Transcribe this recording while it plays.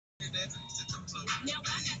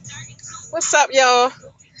What's up, y'all?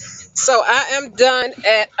 So I am done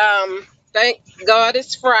at thank God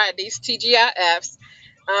it's Fridays, TGIFs.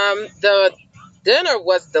 The dinner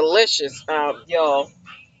was delicious, y'all.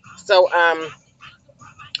 So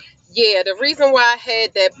yeah, the reason why I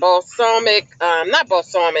had that balsamic, not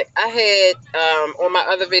balsamic, I had on my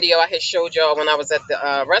other video I had showed y'all when I was at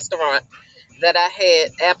the restaurant that I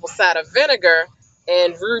had apple cider vinegar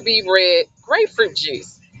and ruby red grapefruit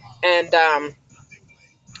juice. And I'm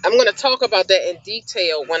going to talk about that in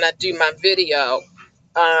detail when I do my video,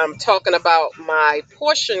 talking about my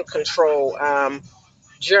portion control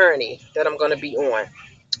journey that I'm going to be on.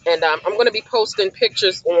 And I'm going to be posting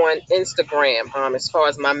pictures on Instagram as far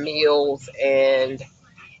as my meals and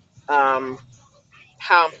um,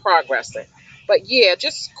 how I'm progressing. But yeah,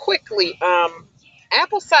 just quickly,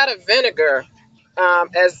 apple cider vinegar,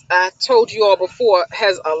 as I told you all before,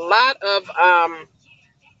 has a lot of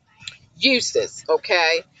uses,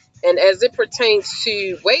 okay? And as it pertains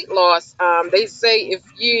to weight loss, they say if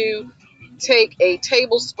you take a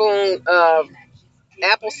tablespoon of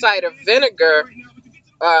apple cider vinegar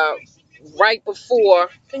uh, right before,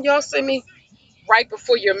 can y'all see me? Right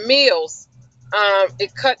before your meals,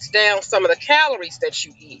 it cuts down some of the calories that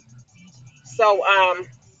you eat. So,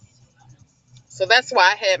 so that's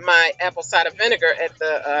why I had my apple cider vinegar at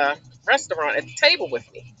the restaurant at the table with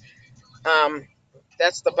me. Um,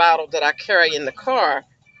 that's the bottle that I carry in the car,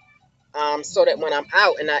 so that when I'm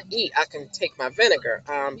out and I eat, I can take my vinegar.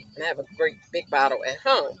 And I have a great big bottle at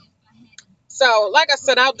home. So, like I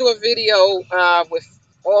said, I'll do a video with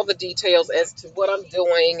all the details as to what I'm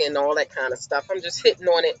doing and all that kind of stuff. I'm just hitting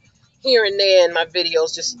on it here and there in my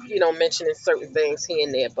videos, just mentioning certain things here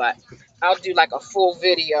and there. But I'll do like a full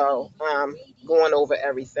video going over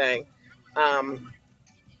everything um,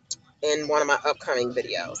 in one of my upcoming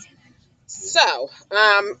videos. So,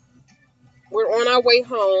 we're on our way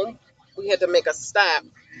home. We had to make a stop,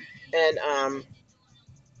 and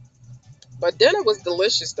but dinner was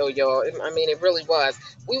delicious though, y'all. I mean, it really was.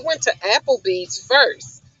 We went to Applebee's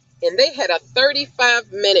first, and they had a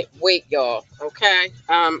 35-minute wait, y'all. Okay.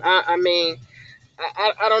 I mean,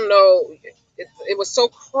 I don't know. It was so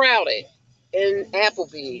crowded in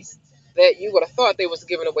Applebee's that you would have thought they was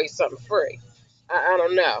giving away something free. I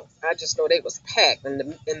don't know. I just know they was packed, and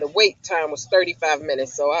the wait time was 35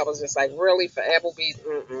 minutes. So I was just like, really, for Applebee's?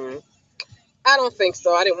 Mm-mm. I don't think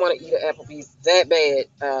so. I didn't want to eat at Applebee's that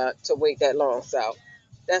bad to wait that long. So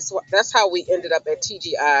that's how we ended up at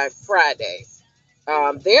TGI Friday.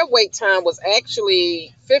 Their wait time was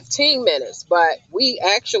actually 15 minutes, but we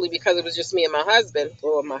actually, because it was just me and my husband,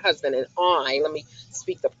 or my husband and I, let me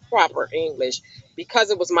speak the proper English,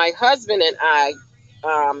 because it was my husband and I,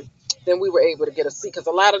 then we were able to get a seat, because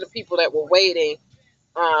a lot of the people that were waiting,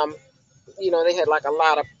 um, they had like a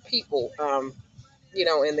lot of people,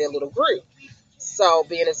 in their little group. So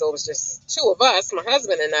being as though it was just two of us, my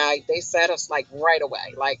husband and I, they sat us like right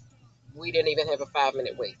away. Like we didn't even have a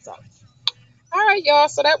 5-minute wait. So all right, y'all.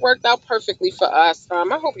 So that worked out perfectly for us. I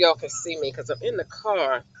hope y'all can see me because I'm in the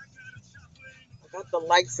car. I got the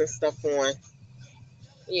lights and stuff on.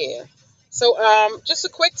 Yeah. So just a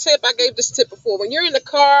quick tip. I gave this tip before. When you're in the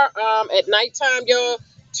car at nighttime, y'all,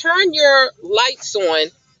 turn your lights on.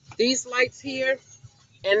 These lights here,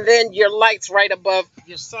 and then your lights right above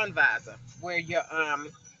your sun visor, where your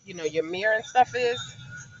mirror and stuff is.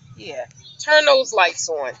 Yeah, turn those lights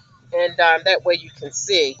on, and that way you can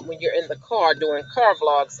see when you're in the car doing car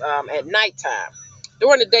vlogs at nighttime.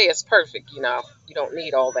 During the day, it's perfect, you don't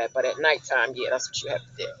need all that, but at nighttime, yeah, that's what you have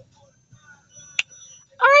to do.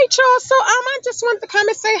 All right, y'all. So I just wanted to come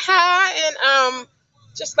and say hi and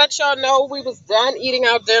just let y'all know we was done eating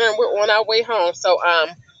our dinner and we're on our way home. So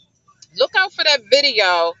look out for that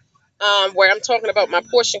video where I'm talking about my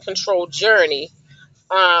portion control journey.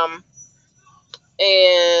 Um,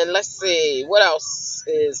 and let's see what else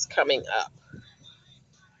is coming up.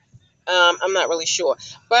 I'm not really sure.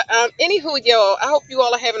 But anywho, y'all, I hope you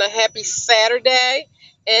all are having a happy Saturday.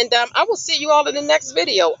 And I will see you all in the next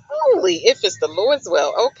video, only if it's the Lord's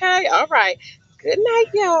will. Okay? All right. Good night,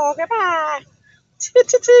 y'all. Goodbye.